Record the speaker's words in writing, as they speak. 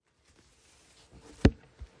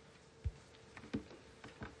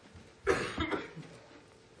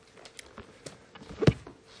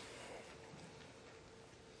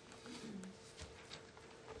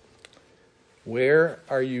Where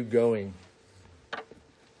are you going?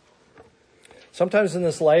 Sometimes in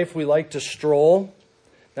this life we like to stroll,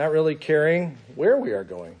 not really caring where we are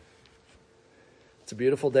going. It's a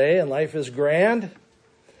beautiful day and life is grand.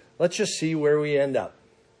 Let's just see where we end up.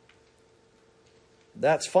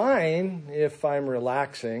 That's fine if I'm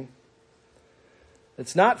relaxing.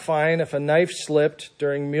 It's not fine if a knife slipped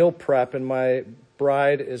during meal prep and my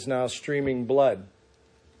bride is now streaming blood.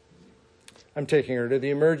 I'm taking her to the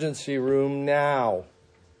emergency room now.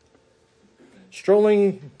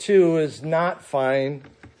 Strolling too is not fine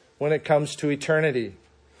when it comes to eternity.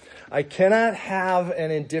 I cannot have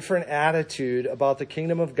an indifferent attitude about the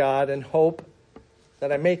kingdom of God and hope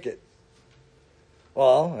that I make it.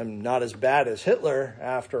 Well, I'm not as bad as Hitler,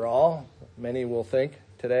 after all, many will think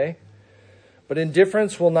today. But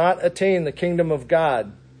indifference will not attain the kingdom of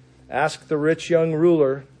God. Ask the rich young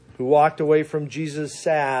ruler who walked away from Jesus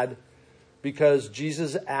sad because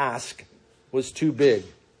Jesus' ask was too big.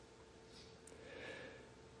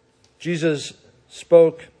 Jesus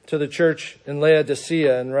spoke to the church in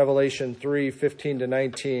Laodicea in Revelation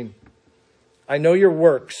 3:15-19. I know your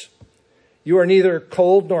works. You are neither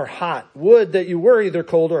cold nor hot. Would that you were either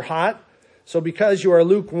cold or hot. So because you are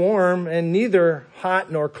lukewarm and neither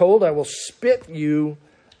hot nor cold, I will spit you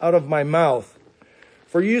out of my mouth.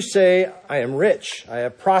 For you say, I am rich, I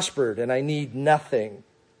have prospered, and I need nothing.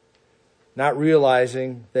 Not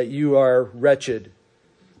realizing that you are wretched,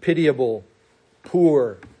 pitiable,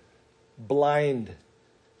 poor, blind,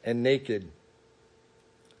 and naked.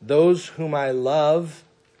 Those whom I love,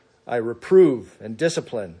 I reprove and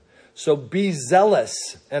discipline. So be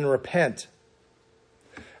zealous and repent.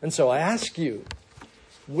 And so I ask you,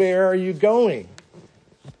 where are you going?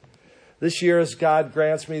 This year, as God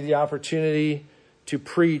grants me the opportunity to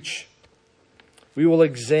preach, we will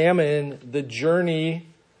examine the journey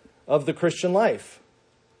of the Christian life.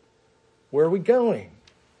 Where are we going?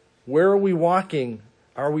 Where are we walking?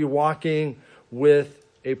 Are we walking with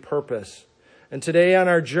a purpose? And today on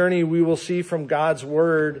our journey, we will see from God's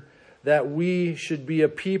word that we should be a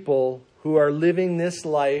people who are living this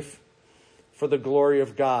life for the glory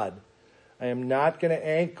of God. I am not going to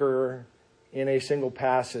anchor in a single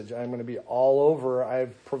passage. I'm going to be all over.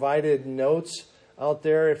 I've provided notes out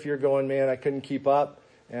there if you're going, man, I couldn't keep up,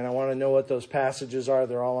 and I want to know what those passages are.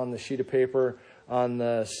 They're all on the sheet of paper on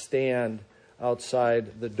the stand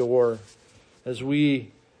outside the door. As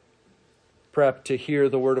we prep to hear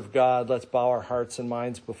the word of God, let's bow our hearts and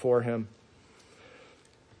minds before him.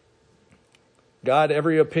 God,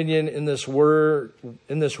 every opinion in this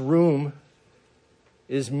room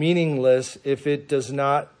is meaningless if it does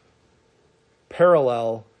not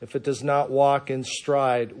parallel, if it does not walk in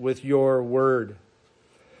stride with your word.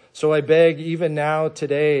 So I beg even now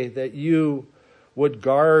today that you would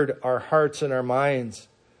guard our hearts and our minds,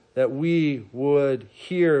 that we would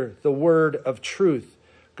hear the word of truth.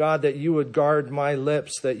 God, that you would guard my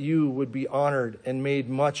lips, that you would be honored and made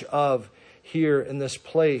much of here in this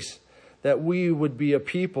place, that we would be a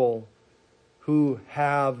people who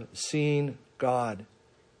have seen God,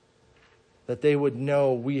 that they would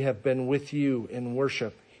know we have been with you in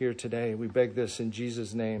worship here today. We beg this in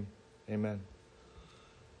Jesus' name. Amen.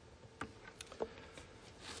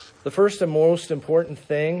 The first and most important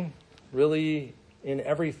thing, really in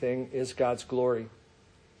everything, is God's glory.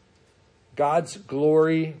 God's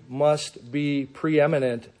glory must be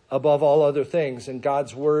preeminent above all other things, and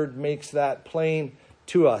God's word makes that plain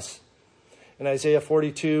to us. In Isaiah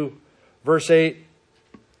 42, verse 8,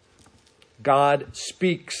 God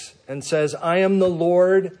speaks and says, I am the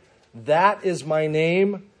Lord, that is my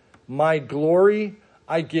name, my glory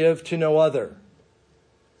I give to no other.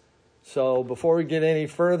 So before we get any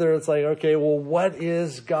further, it's like, okay, well, what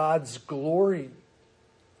is God's glory?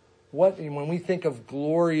 When we think of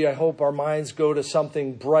glory, I hope our minds go to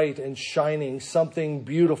something bright and shining, something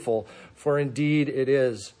beautiful, for indeed it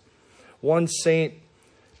is. One saint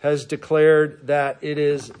has declared that it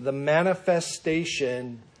is the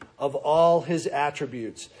manifestation of all his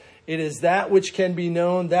attributes. It is that which can be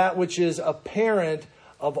known, that which is apparent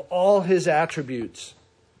of all his attributes.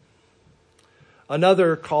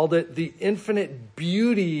 Another called it the infinite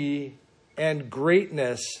beauty and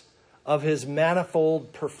greatness of his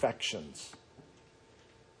manifold perfections.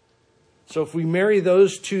 So if we marry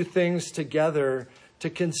those two things together, to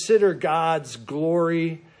consider God's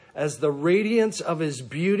glory as the radiance of his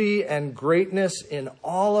beauty and greatness in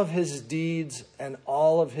all of his deeds and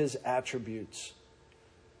all of his attributes.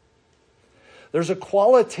 There's a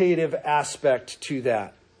qualitative aspect to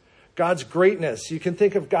that. God's greatness. You can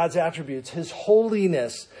think of God's attributes, his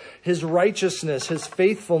holiness, his righteousness, his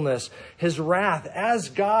faithfulness, his wrath. As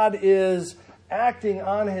God is acting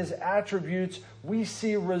on his attributes, we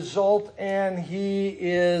see result, and he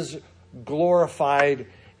is glorified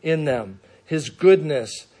in them. His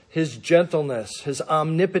goodness, his gentleness, his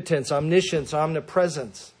omnipotence, omniscience,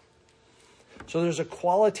 omnipresence. So there's a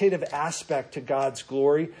qualitative aspect to God's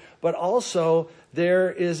glory, but also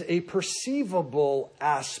there is a perceivable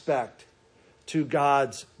aspect to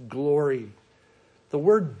God's glory. The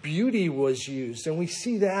word beauty was used, and we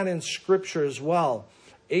see that in Scripture as well.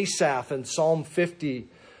 Asaph in Psalm 50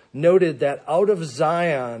 noted that out of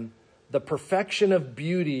Zion, the perfection of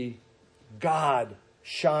beauty, God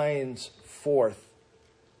shines forth.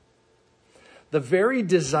 The very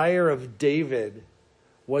desire of David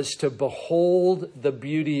was to behold the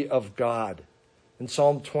beauty of God. In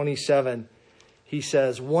Psalm 27, he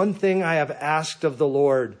says, "One thing I have asked of the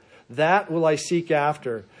Lord, that will I seek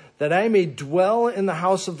after, that I may dwell in the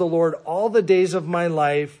house of the Lord all the days of my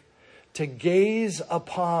life, to gaze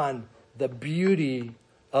upon the beauty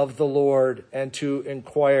of the Lord and to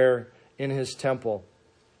inquire in his temple."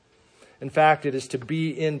 In fact, it is to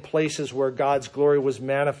be in places where God's glory was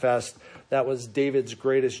manifest that was David's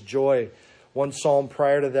greatest joy. One psalm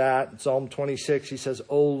prior to that, Psalm 26, he says,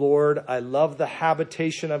 "O Lord, I love the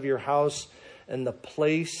habitation of your house and the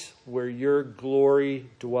place where your glory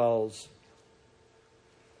dwells."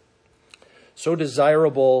 So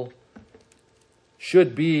desirable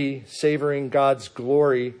should be savoring God's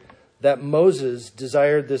glory that Moses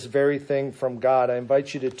desired this very thing from God. I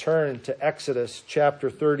invite you to turn to Exodus chapter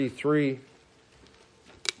 33.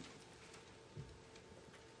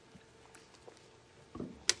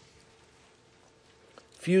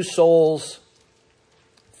 Few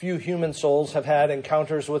human souls have had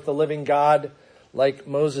encounters with the living God like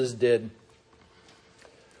Moses did.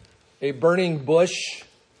 A burning bush,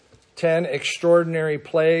 10 extraordinary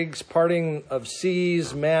plagues, parting of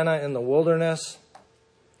seas, manna in the wilderness.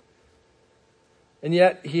 And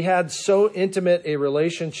yet he had so intimate a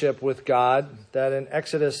relationship with God that in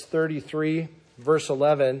Exodus 33, verse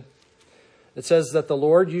 11, it says that the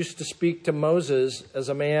Lord used to speak to Moses as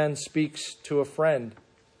a man speaks to a friend.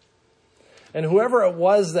 And whoever it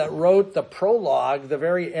was that wrote the prologue, the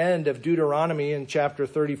very end of Deuteronomy in chapter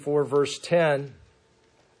 34, verse 10,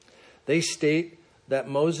 they state that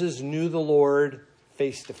Moses knew the Lord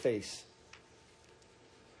face to face.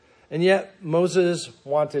 And yet Moses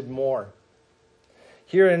wanted more.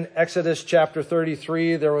 Here in Exodus chapter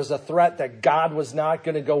 33, there was a threat that God was not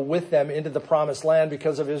going to go with them into the promised land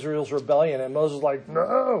because of Israel's rebellion. And Moses was like,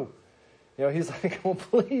 no. He's like, well,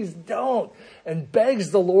 please don't. And begs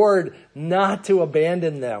the Lord not to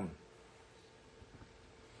abandon them.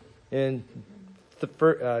 In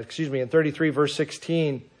 33 verse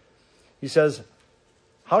 16, he says,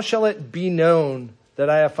 "How shall it be known that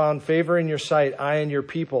I have found favor in your sight, I and your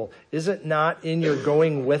people? Is it not in your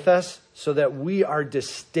going with us, so that we are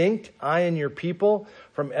distinct, I and your people,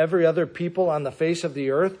 from every other people on the face of the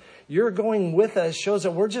earth?" Your going with us shows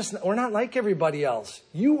that we're not like everybody else.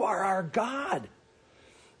 You are our God.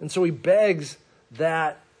 And so he begs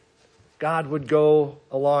that God would go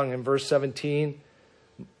along. In verse 17,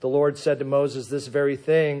 the Lord said to Moses, "This very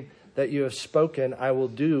thing that you have spoken, I will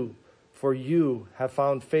do, for you have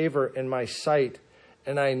found favor in my sight,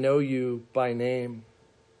 and I know you by name."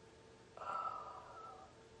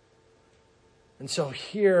 And so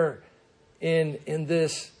here in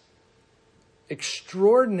this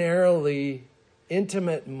extraordinarily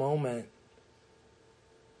intimate moment,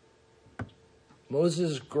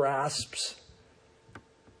 Moses grasps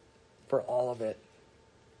for all of it.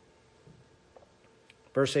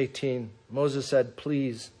 Verse 18, Moses said,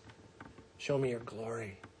 "Please show me your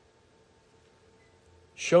glory.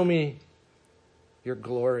 Show me your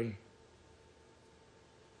glory."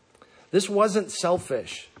 This wasn't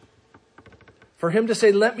selfish. For him to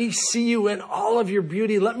say, "Let me see you in all of your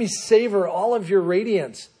beauty. Let me savor all of your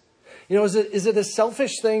radiance." Is it a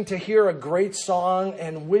selfish thing to hear a great song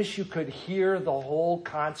and wish you could hear the whole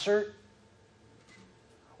concert?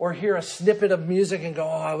 Or hear a snippet of music and go, "Oh,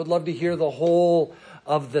 I would love to hear the whole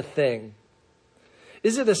of the thing"?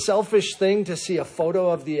 Is it a selfish thing to see a photo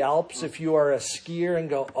of the Alps if you are a skier and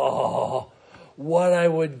go, "Oh, what I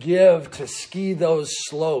would give to ski those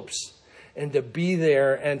slopes and to be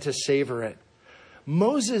there and to savor it"?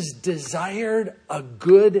 Moses desired a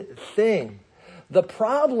good thing. The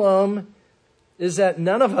problem is that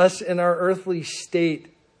none of us in our earthly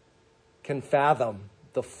state can fathom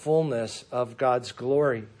the fullness of God's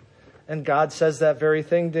glory. And God says that very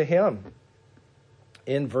thing to him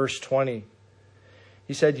in verse 20.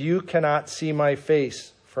 He said, "You cannot see my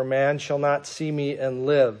face, for man shall not see me and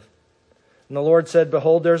live." And the Lord said,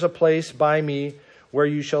 "Behold, there's a place by me where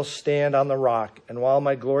you shall stand on the rock. And while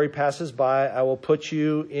my glory passes by, I will put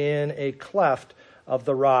you in a cleft of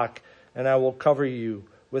the rock, and I will cover you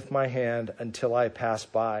with my hand until I pass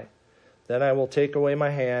by. Then I will take away my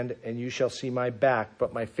hand, and you shall see my back,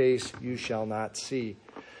 but my face you shall not see.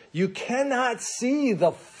 You cannot see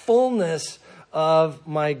the fullness of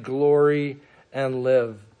my glory and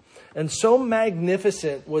live. And so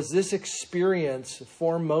magnificent was this experience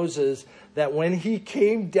for Moses that when he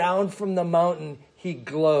came down from the mountain, he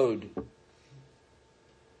glowed.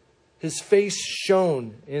 His face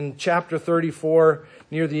shone. In chapter 34,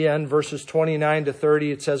 near the end, verses 29 to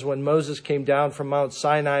 30, it says, when Moses came down from Mount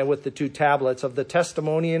Sinai with the 2 tablets of the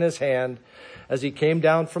testimony in his hand, as he came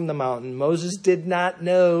down from the mountain, Moses did not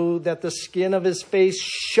know that the skin of his face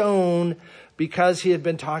shone because he had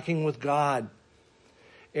been talking with God.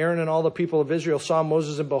 Aaron and all the people of Israel saw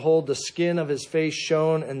Moses, and behold, the skin of his face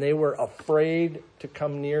shone, and they were afraid to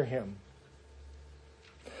come near him.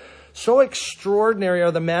 So extraordinary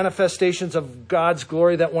are the manifestations of God's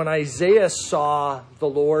glory that when Isaiah saw the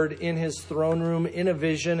Lord in his throne room in a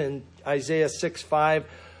vision in Isaiah 6:5,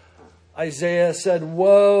 Isaiah said,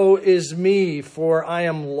 "Woe is me, for I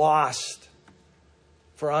am lost,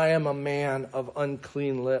 for I am a man of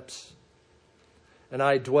unclean lips, and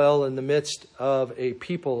I dwell in the midst of a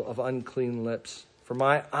people of unclean lips. For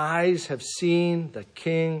my eyes have seen the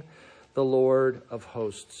King, the Lord of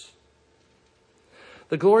hosts."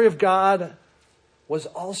 The glory of God was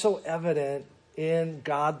also evident in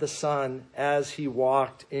God the Son as he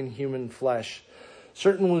walked in human flesh.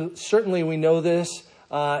 Certainly we know this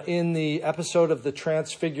in the episode of the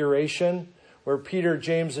Transfiguration, where Peter,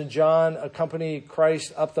 James, and John accompany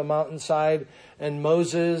Christ up the mountainside, and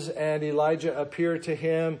Moses and Elijah appear to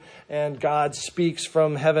him, and God speaks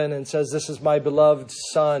from heaven and says, "This is my beloved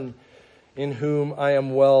Son, in whom I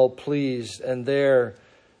am well pleased." And there,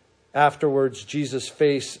 afterwards, Jesus'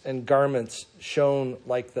 face and garments shone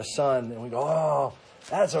like the sun. And we go, oh,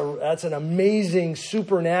 that's an amazing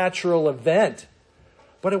supernatural event.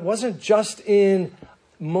 But it wasn't just in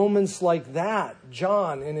moments like that.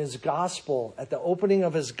 John, in his gospel, at the opening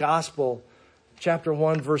of his gospel, chapter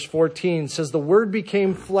 1, verse 14, says, "The Word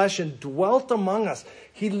became flesh and dwelt among us."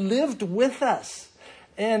 He lived with us.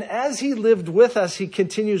 And as he lived with us, he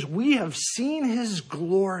continues, "We have seen his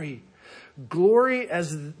glory. Glory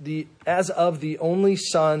as of the only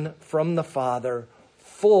Son from the Father,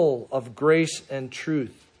 full of grace and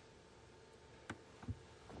truth."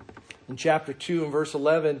 In chapter 2 and verse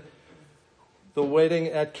 11, the wedding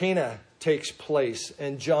at Cana takes place,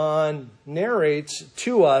 and John narrates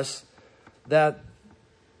to us that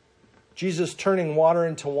Jesus turning water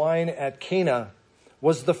into wine at Cana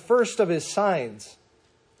was the first of his signs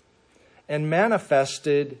and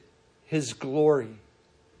manifested his glory.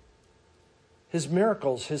 His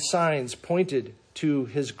miracles, his signs pointed to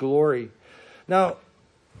his glory. Now,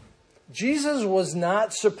 Jesus was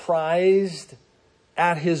not surprised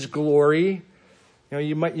at his glory.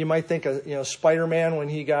 You might think of Spider-Man when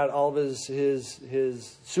he got all of his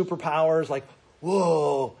superpowers, like,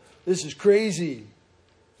 whoa, this is crazy.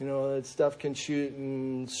 That stuff can shoot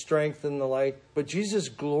and strength and the like. But Jesus'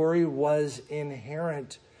 glory was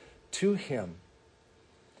inherent to him.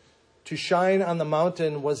 To shine on the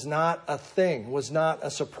mountain was not a thing, was not a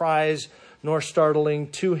surprise nor startling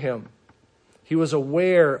to him. He was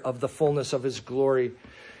aware of the fullness of his glory.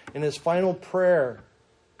 In his final prayer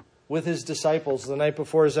with his disciples the night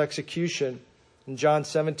before his execution, in John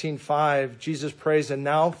 17:5, Jesus prays, "And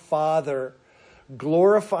now, Father,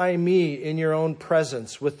 glorify me in your own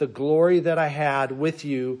presence with the glory that I had with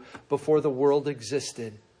you before the world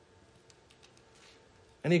existed."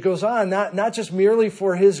 And he goes on, not just merely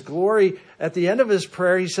for his glory. At the end of his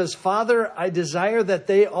prayer, he says, "Father, I desire that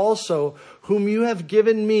they also, whom you have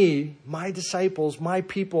given me, my disciples, my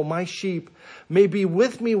people, my sheep, may be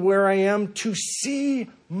with me where I am to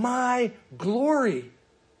see my glory."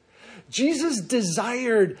 Jesus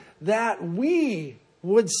desired that we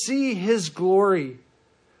would see his glory.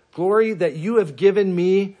 Glory that you have given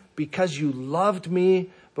me because you loved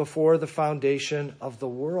me before the foundation of the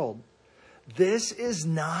world. This is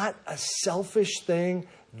not a selfish thing.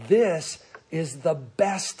 This is the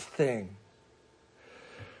best thing.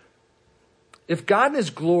 If God and his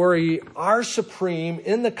glory are supreme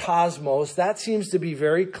in the cosmos, that seems to be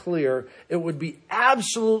very clear. It would be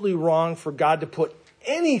absolutely wrong for God to put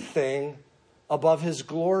anything above his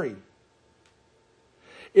glory.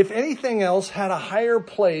 If anything else had a higher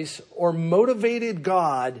place or motivated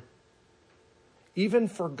God, even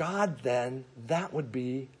for God then, that would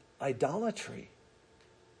be idolatry.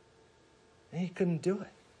 And he couldn't do it.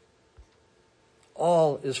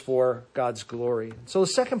 all is for God's glory. So the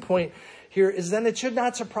second point here is then it should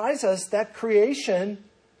not surprise us that creation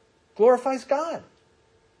glorifies God.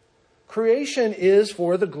 Creation is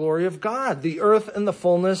for the glory of God, the earth and the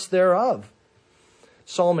fullness thereof.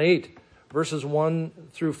 Psalm 8, verses 1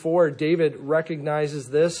 through 4, David recognizes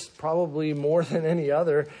this probably more than any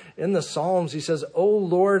other in the Psalms. He says, O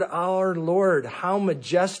Lord, our Lord, how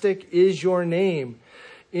majestic is your name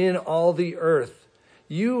in all the earth.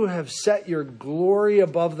 You have set your glory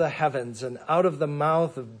above the heavens, and out of the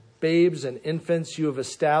mouth of babes and infants you have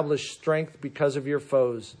established strength because of your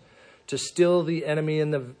foes, to still the enemy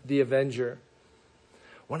and the avenger.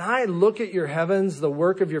 When I look at your heavens, the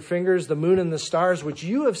work of your fingers, the moon and the stars, which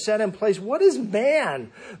you have set in place, what is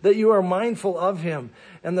man that you are mindful of him,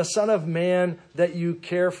 and the Son of Man that you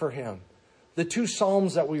care for him? The two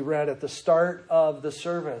Psalms that we read at the start of the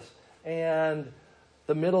service and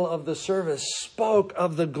the middle of the service spoke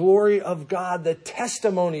of the glory of God, the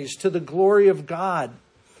testimonies to the glory of God.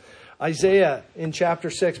 Isaiah in chapter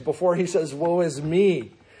 6, before he says, woe is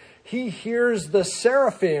me, he hears the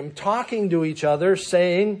seraphim talking to each other,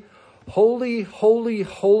 saying, holy, holy,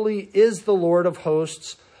 holy is the Lord of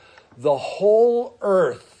hosts. The whole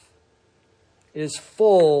earth is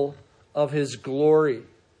full of his glory.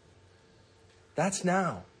 That's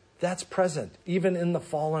now. That's present, even in the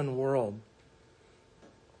fallen world.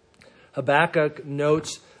 Habakkuk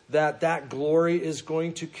notes that glory is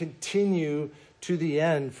going to continue to the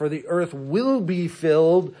end, for the earth will be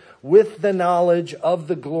filled with the knowledge of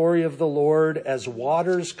the glory of the Lord as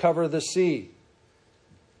waters cover the sea.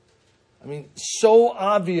 I mean, so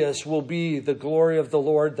obvious will be the glory of the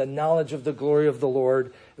Lord, the knowledge of the glory of the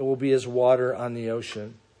Lord. It will be as water on the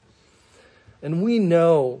ocean. And we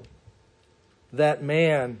know that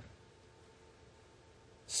man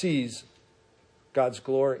sees God's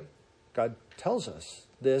glory. God tells us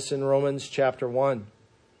this in Romans chapter 1.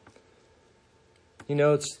 He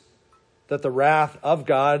notes that the wrath of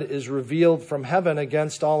God is revealed from heaven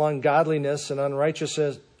against all ungodliness and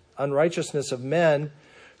unrighteousness of men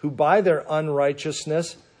who by their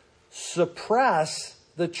unrighteousness suppress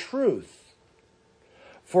the truth.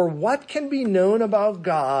 For what can be known about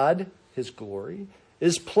God, his glory,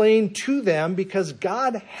 is plain to them because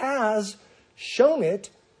God has shown it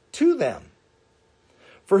to them.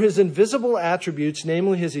 For his invisible attributes,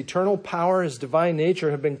 namely his eternal power, his divine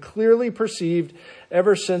nature, have been clearly perceived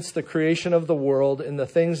ever since the creation of the world in the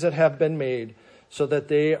things that have been made, so that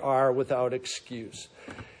they are without excuse.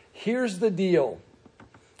 Here's the deal.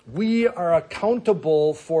 We are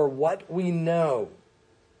accountable for what we know.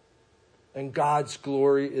 And God's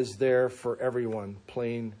glory is there for everyone,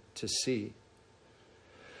 plain to see.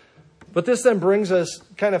 But this then brings us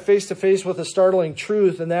kind of face to face with a startling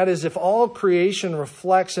truth, and that is if all creation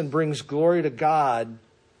reflects and brings glory to God,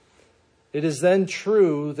 it is then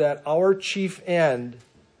true that our chief end,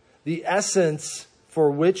 the essence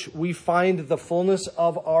for which we find the fullness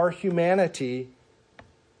of our humanity,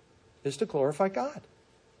 is to glorify God.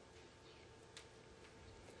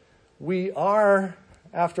 We are,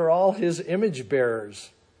 after all, his image bearers.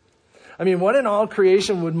 I mean, what in all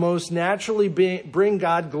creation would most naturally bring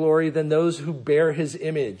God glory than those who bear his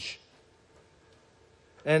image?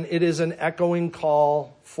 And it is an echoing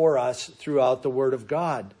call for us throughout the Word of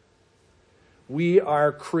God. We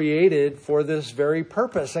are created for this very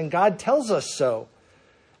purpose, and God tells us so.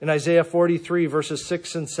 In Isaiah 43, verses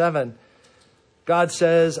 6 and 7, God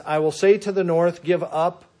says, I will say to the north, give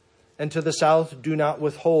up, and to the south, do not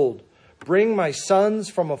withhold. Bring my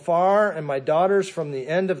sons from afar and my daughters from the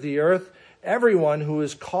end of the earth, everyone who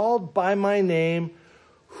is called by my name,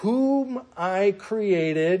 whom I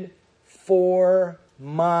created for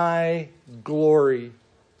my glory,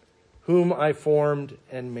 whom I formed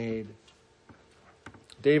and made.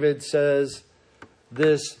 David says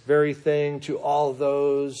this very thing to all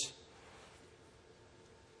those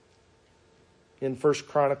in 1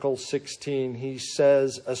 Chronicles 16. He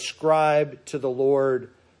says, ascribe to the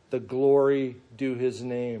Lord the glory due his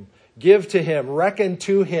name. Give to him, reckon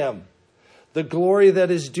to him the glory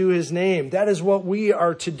that is due his name. That is what we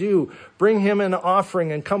are to do. Bring him an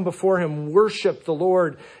offering and come before him. Worship the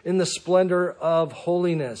Lord in the splendor of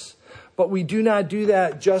holiness. But we do not do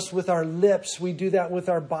that just with our lips. We do that with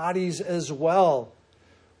our bodies as well.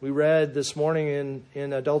 We read this morning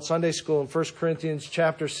in Adult Sunday School in 1 Corinthians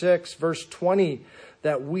chapter 6, verse 20,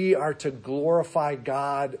 that we are to glorify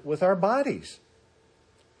God with our bodies.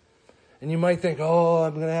 And you might think, oh,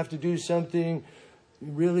 I'm going to have to do something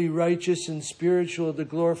really righteous and spiritual to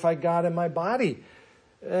glorify God in my body.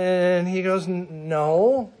 And he goes,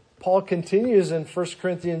 no. Paul continues in 1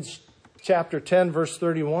 Corinthians chapter 10, verse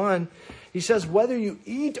 31. He says, whether you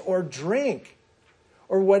eat or drink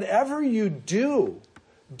or whatever you do,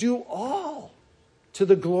 do all to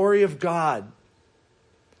the glory of God.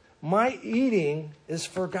 My eating is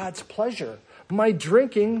for God's pleasure. My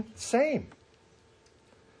drinking, same.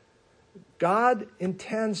 God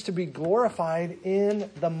intends to be glorified in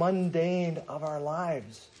the mundane of our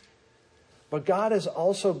lives. But God is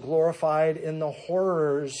also glorified in the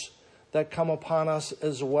horrors that come upon us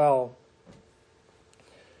as well.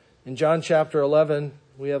 In John chapter 11,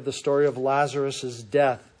 we have the story of Lazarus'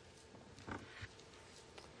 death.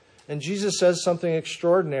 And Jesus says something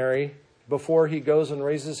extraordinary before he goes and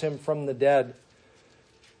raises him from the dead.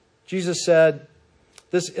 Jesus said,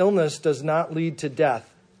 "This illness does not lead to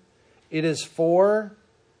death. It is for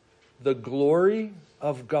the glory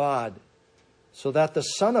of God, so that the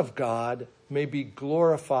Son of God may be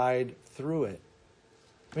glorified through it."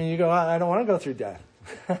 I mean, you go, I don't want to go through death.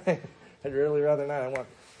 I'd really rather not. I want,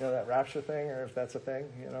 that rapture thing, or if that's a thing,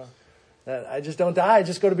 that I just don't die. I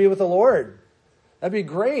just go to be with the Lord. That'd be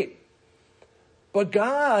great. But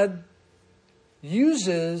God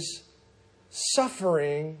uses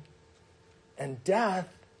suffering and death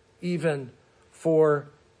even for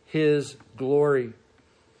His glory.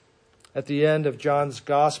 At the end of John's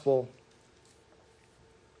Gospel,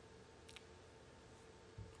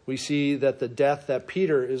 we see that the death that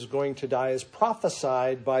Peter is going to die is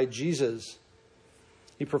prophesied by Jesus.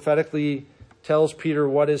 He prophetically tells Peter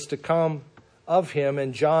what is to come of him,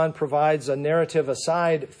 and John provides a narrative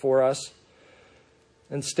aside for us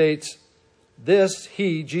and states, "This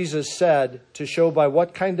he, Jesus, said to show by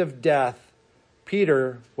what kind of death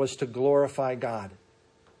Peter was to glorify God."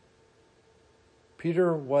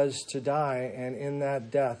 Peter was to die, and in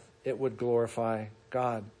that death it would glorify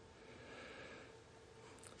God.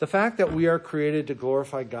 The fact that we are created to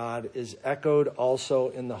glorify God is echoed also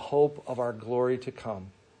in the hope of our glory to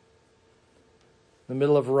come. In the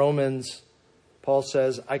middle of Romans, Paul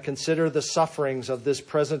says, "I consider the sufferings of this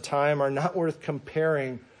present time are not worth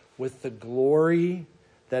comparing with the glory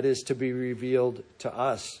that is to be revealed to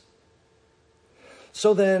us."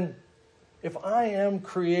 So then, if I am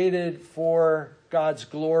created for God's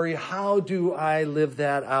glory, how do I live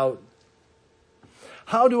that out?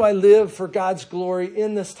 How do I live for God's glory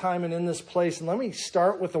in this time and in this place? And let me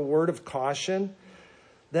start with a word of caution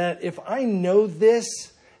that if I know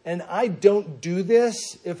this and I don't do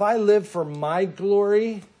this, if I live for my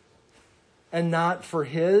glory and not for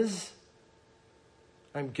His,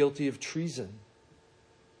 I'm guilty of treason.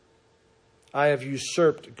 I have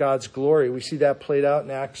usurped God's glory. We see that played out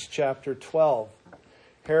in Acts chapter 12.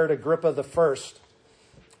 Herod Agrippa I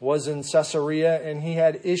was in Caesarea, and he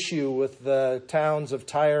had issue with the towns of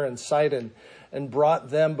Tyre and Sidon and brought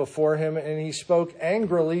them before him, and he spoke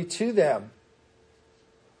angrily to them.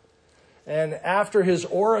 And after his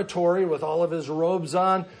oratory with all of his robes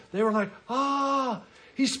on, they were like,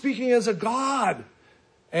 he's speaking as a god.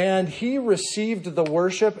 And he received the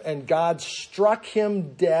worship, and God struck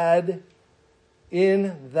him dead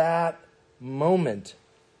in that moment.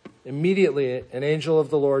 Immediately, an angel of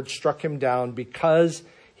the Lord struck him down because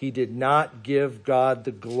he did not give God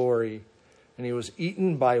the glory, and he was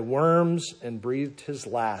eaten by worms and breathed his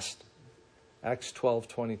last. Acts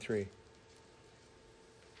 12:23.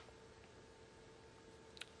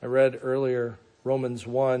 I read earlier Romans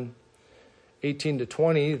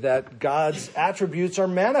 1:18-20 that God's attributes are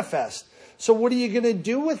manifest. So what are you going to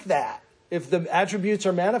do with that? If the attributes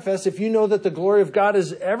are manifest, if you know that the glory of God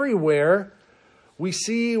is everywhere, we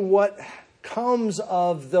see what comes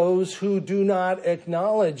of those who do not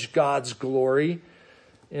acknowledge God's glory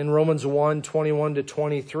in Romans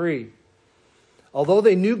 1:21-23. Although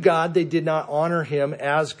they knew God, they did not honor Him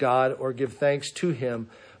as God or give thanks to Him,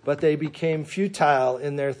 but they became futile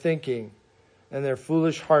in their thinking, and their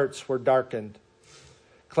foolish hearts were darkened.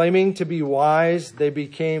 Claiming to be wise, they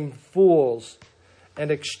became fools and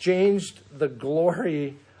exchanged the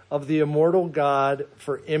glory of the immortal God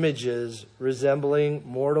for images resembling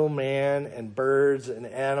mortal man and birds and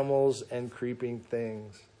animals and creeping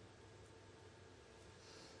things.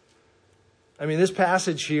 I mean, this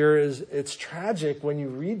passage here it's tragic when you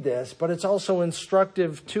read this, but it's also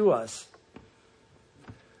instructive to us.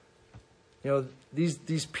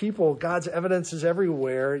 These people, God's evidence is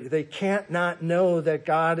everywhere. They can't not know that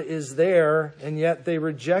God is there, and yet they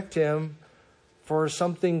reject Him for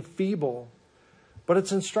something feeble. But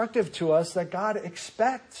it's instructive to us that God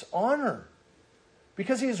expects honor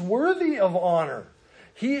because He is worthy of honor.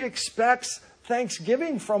 He expects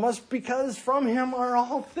thanksgiving from us because from Him are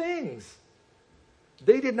all things.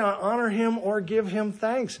 They did not honor Him or give Him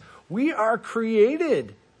thanks. We are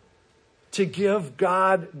created to give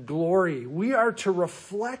God glory. We are to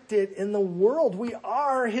reflect it in the world. We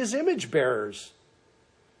are His image bearers.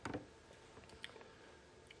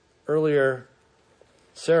 Earlier,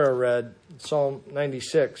 Sarah read Psalm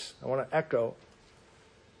 96. I want to echo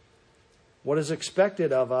what is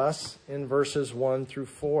expected of us in verses 1 through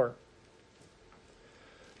 4.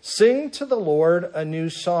 Sing to the Lord a new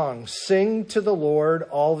song. Sing to the Lord,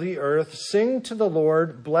 all the earth. Sing to the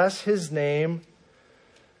Lord, bless his name.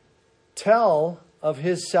 Tell of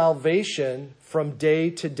his salvation from day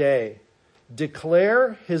to day.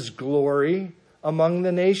 Declare his glory among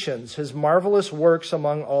the nations, his marvelous works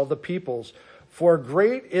among all the peoples. For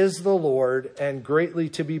great is the Lord and greatly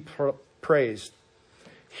to be praised.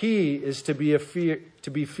 He is to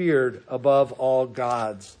be feared above all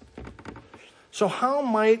gods. So how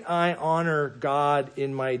might I honor God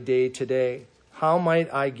in my day to day? How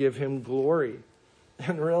might I give him glory?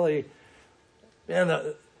 And really,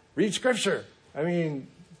 read Scripture. I mean,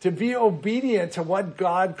 to be obedient to what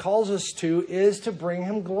God calls us to is to bring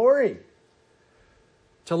him glory.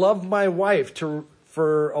 To love my wife,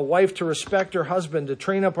 for a wife to respect her husband, to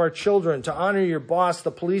train up our children, to honor your boss,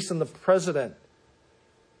 the police, and the president.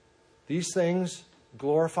 These things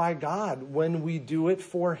glorify God when we do it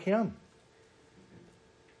for him.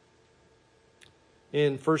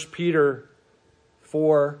 In 1 Peter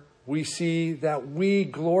 4, we see that we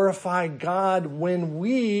glorify God when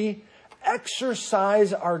we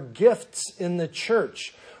exercise our gifts in the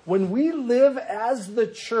church. When we live as the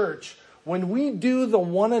church, when we do the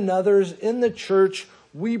one another's in the church,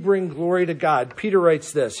 we bring glory to God. Peter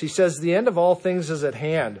writes this. He says, the end of all things is at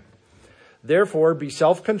hand. Therefore, be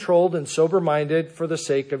self-controlled and sober-minded for the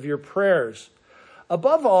sake of your prayers.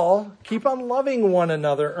 Above all, keep on loving one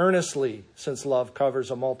another earnestly, since love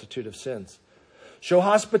covers a multitude of sins. Show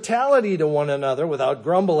hospitality to one another without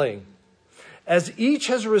grumbling. As each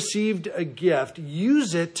has received a gift,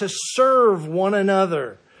 use it to serve one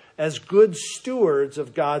another as good stewards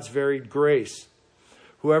of God's varied grace.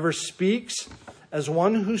 Whoever speaks, as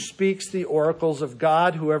one who speaks the oracles of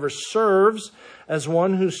God. Whoever serves, as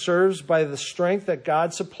one who serves by the strength that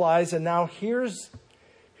God supplies. And now here's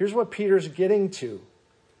what Peter's getting to.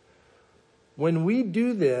 When we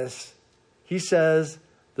do this, he says,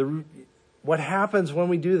 what happens when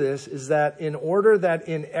we do this is that in order that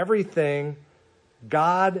in everything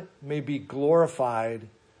God may be glorified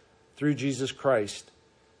through Jesus Christ.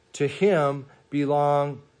 To him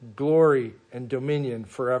belong glory and dominion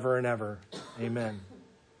forever and ever. Amen.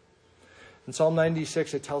 In Psalm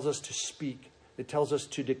 96, it tells us to speak. It tells us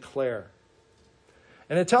to declare.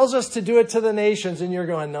 And it tells us to do it to the nations. And you're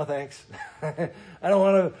going, no thanks. I don't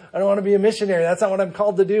want to be a missionary. That's not what I'm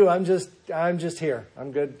called to do. I'm just here.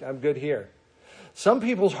 I'm good here. Some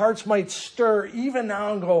people's hearts might stir even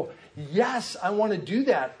now and go, yes, I want to do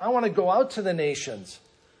that. I want to go out to the nations.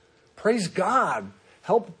 Praise God.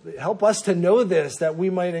 Help us to know this, that we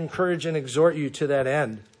might encourage and exhort you to that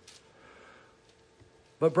end.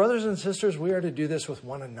 But brothers and sisters, we are to do this with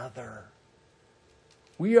one another.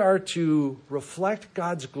 We are to reflect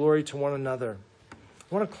God's glory to one another.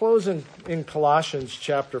 I want to close in Colossians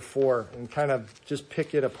chapter 4 and kind of just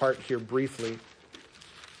pick it apart here briefly.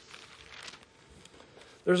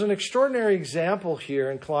 There's an extraordinary example here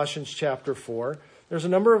in Colossians chapter 4. There's a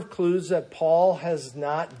number of clues that Paul has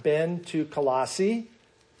not been to Colossae,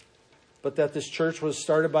 but that this church was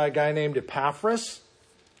started by a guy named Epaphras.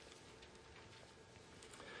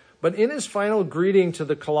 But in his final greeting to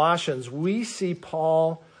the Colossians, we see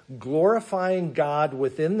Paul glorifying God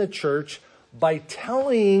within the church by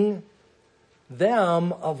telling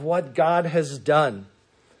them of what God has done.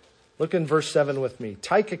 Look in verse 7 with me.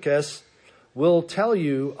 Tychicus will tell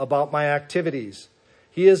you about my activities.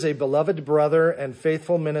 He is a beloved brother and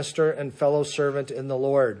faithful minister and fellow servant in the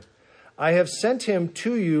Lord. I have sent him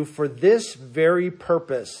to you for this very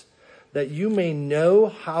purpose, that you may know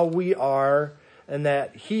how we are and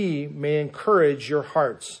that he may encourage your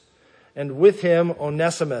hearts. And with him,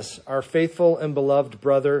 Onesimus, our faithful and beloved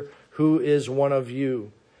brother, who is one of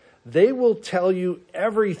you. They will tell you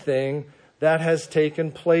everything that has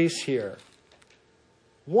taken place here.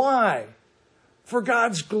 Why? For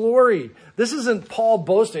God's glory. This isn't Paul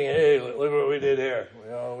boasting, hey, look what we did here.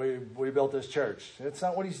 We built this church. It's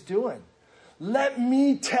not what he's doing. Let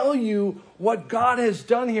me tell you what God has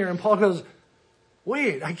done here. And Paul goes,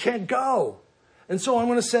 wait, I can't go. And so I'm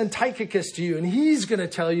going to send Tychicus to you, and he's going to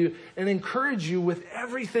tell you and encourage you with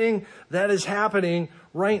everything that is happening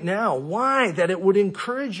right now. Why? That it would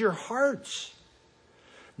encourage your hearts.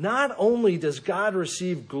 Not only does God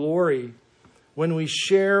receive glory when we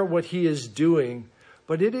share what he is doing,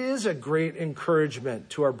 but it is a great encouragement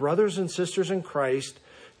to our brothers and sisters in Christ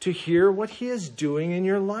to hear what he is doing in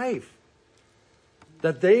your life.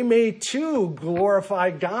 That they may too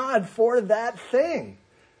glorify God for that thing.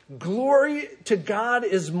 Glory to God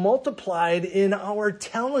is multiplied in our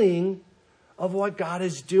telling of what God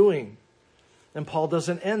is doing. And Paul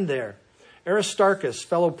doesn't end there. Aristarchus,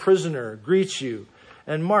 fellow prisoner, greets you.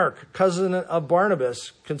 And Mark, cousin of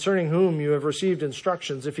Barnabas, concerning whom you have received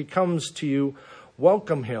instructions, if he comes to you,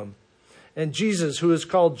 welcome him. And Jesus, who is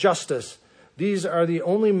called Justus, these are the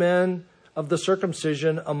only men of the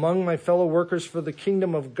circumcision among my fellow workers for the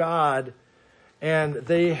kingdom of God, and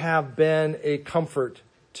they have been a comfort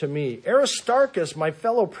to me. Aristarchus, my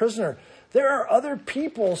fellow prisoner, there are other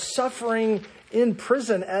people suffering in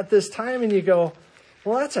prison at this time, and you go,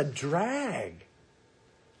 well, that's a drag.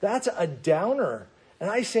 That's a downer. And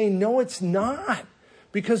I say, no, it's not,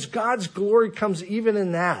 because God's glory comes even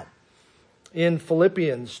in that. In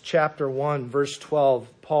Philippians chapter 1, verse 12,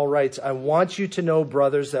 Paul writes, I want you to know,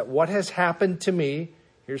 brothers, that what has happened to me,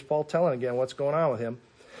 here's Paul telling again what's going on with him,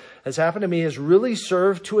 has happened to me has really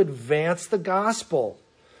served to advance the gospel,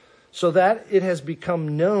 so that it has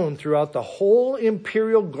become known throughout the whole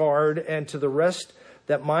imperial guard and to the rest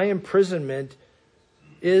that my imprisonment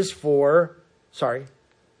is for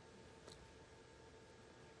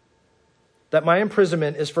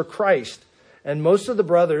Christ. And most of the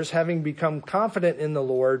brothers, having become confident in the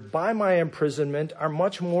Lord by my imprisonment, are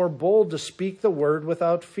much more bold to speak the word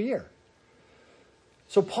without fear.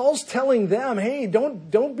 So Paul's telling them, hey,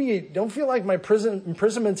 don't feel like my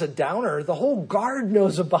imprisonment's a downer. The whole guard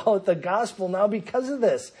knows about the gospel now because of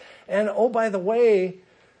this. And oh, by the way,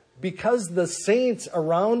 because the saints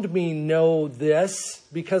around me know this,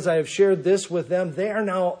 because I have shared this with them, they are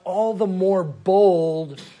now all the more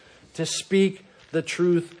bold to speak the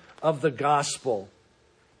truth of the gospel.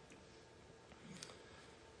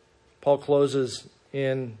 Paul closes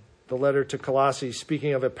in the letter to Colossae,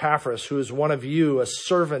 speaking of Epaphras, who is one of you, a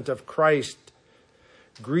servant of Christ,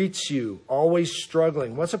 greets you, always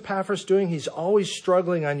struggling. What's Epaphras doing? He's always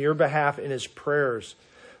struggling on your behalf in his prayers,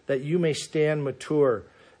 that you may stand mature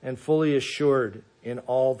and fully assured in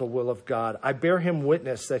all the will of God. I bear him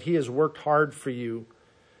witness that he has worked hard for you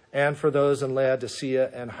and for those in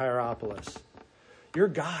Laodicea and Hierapolis. Your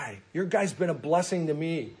guy's been a blessing to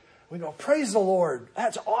me. We go, praise the Lord.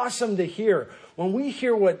 That's awesome to hear. When we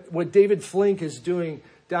hear what David Flink is doing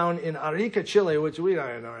down in Arica, Chile, which we don't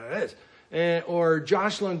even know where that is, or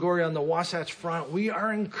Josh Longoria on the Wasatch Front, we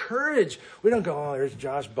are encouraged. We don't go, oh, there's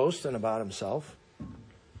Josh boasting about himself.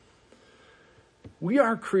 We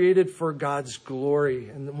are created for God's glory.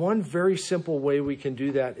 And one very simple way we can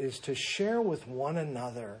do that is to share with one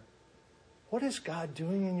another, what is God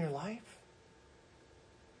doing in your life?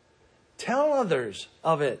 Tell others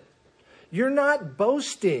of it. You're not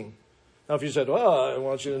boasting. Now, if you said, well, I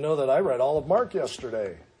want you to know that I read all of Mark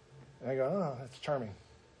yesterday. And I go, oh, that's charming.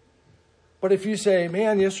 But if you say,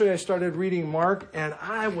 man, yesterday I started reading Mark and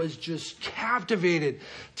I was just captivated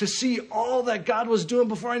to see all that God was doing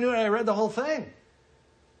before I knew it, I read the whole thing.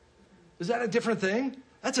 Is that a different thing?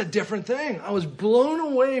 That's a different thing. I was blown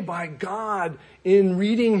away by God in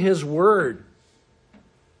reading his word.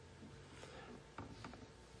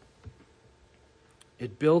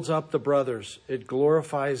 It builds up the brothers. It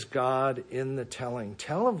glorifies God in the telling.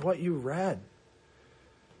 Tell of what you read.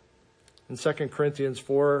 In 2 Corinthians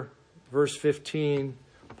 4, verse 15,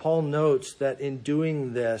 Paul notes that in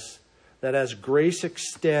doing this, that as grace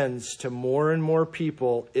extends to more and more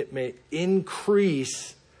people, it may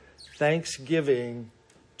increase thanksgiving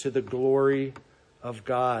to the glory of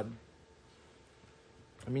God.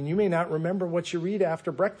 I mean, you may not remember what you read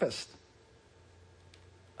after breakfast.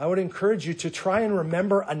 I would encourage you to try and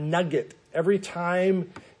remember a nugget every time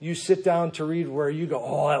you sit down to read where you go,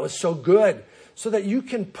 oh, that was so good, so that you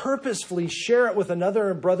can purposefully share it with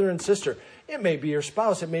another brother and sister. It may be your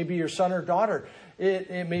spouse. It may be your son or daughter.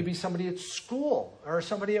 It may be somebody at school or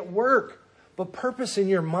somebody at work. But purpose in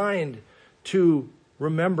your mind to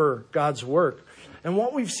remember God's work. And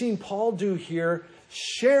what we've seen Paul do here,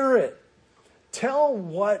 share it.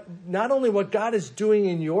 Tell not only what God is doing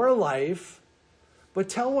in your life, but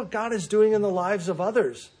tell what God is doing in the lives of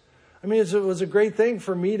others. I mean, it was a great thing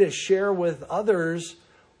for me to share with others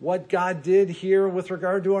what God did here with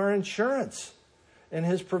regard to our insurance and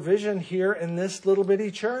his provision here in this little bitty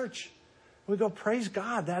church. We go, praise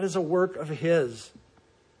God, that is a work of his.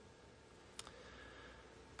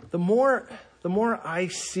 The more I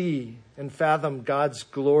see and fathom God's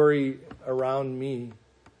glory around me,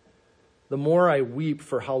 the more I weep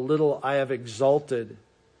for how little I have exalted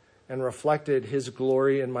and reflected his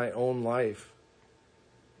glory in my own life.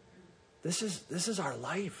 This is our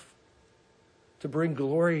life, to bring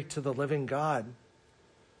glory to the living God.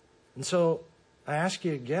 And so I ask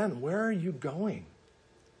you again, where are you going?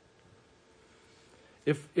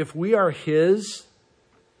 If we are his,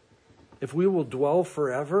 if we will dwell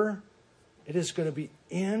forever, it is going to be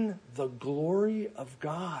in the glory of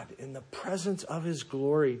God, in the presence of his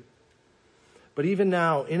glory. But even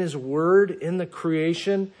now, in his word, in the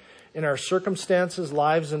creation, in our circumstances,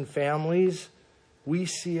 lives, and families, we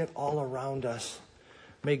see it all around us.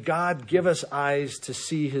 May God give us eyes to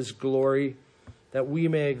see his glory, that we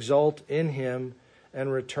may exult in him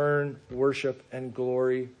and return worship and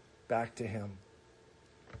glory back to him.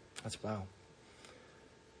 Let's bow.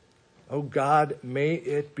 Oh God, may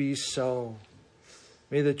it be so.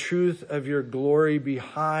 May the truth of your glory be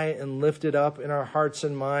high and lifted up in our hearts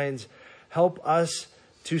and minds. Help us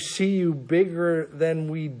to see you bigger than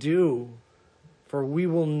we do, for we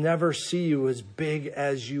will never see you as big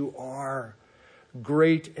as you are,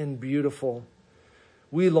 great and beautiful.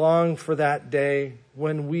 We long for that day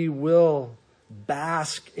when we will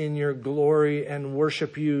bask in your glory and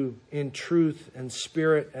worship you in truth and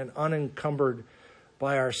spirit and unencumbered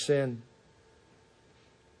by our sin.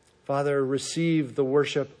 Father, receive the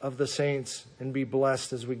worship of the saints and be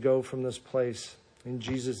blessed as we go from this place. In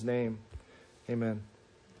Jesus' name, amen.